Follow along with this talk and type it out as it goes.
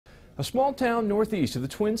A small town northeast of the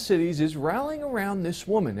Twin Cities is rallying around this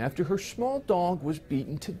woman after her small dog was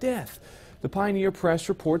beaten to death. The Pioneer Press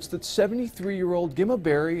reports that 73-year-old Gemma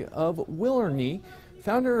Berry of Willerny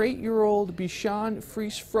found her 8-year-old Bichon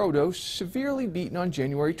Fries Frodo severely beaten on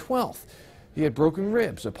January 12th. He had broken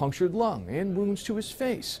ribs, a punctured lung, and wounds to his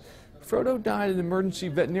face. Frodo died at an emergency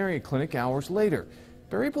veterinary clinic hours later.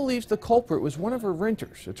 Berry believes the culprit was one of her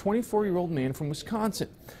renters, a 24-year-old man from Wisconsin.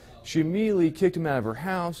 She immediately kicked him out of her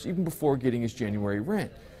house even before getting his January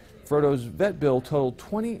rent. Frodo's vet bill totaled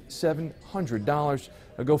 $2,700.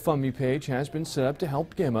 A GoFundMe page has been set up to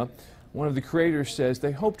help Gemma. One of the creators says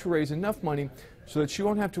they hope to raise enough money so that she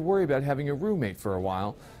won't have to worry about having a roommate for a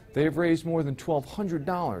while. They have raised more than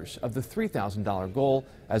 $1,200 of the $3,000 goal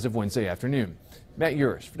as of Wednesday afternoon. Matt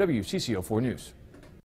Yurus for WCCO 4 News.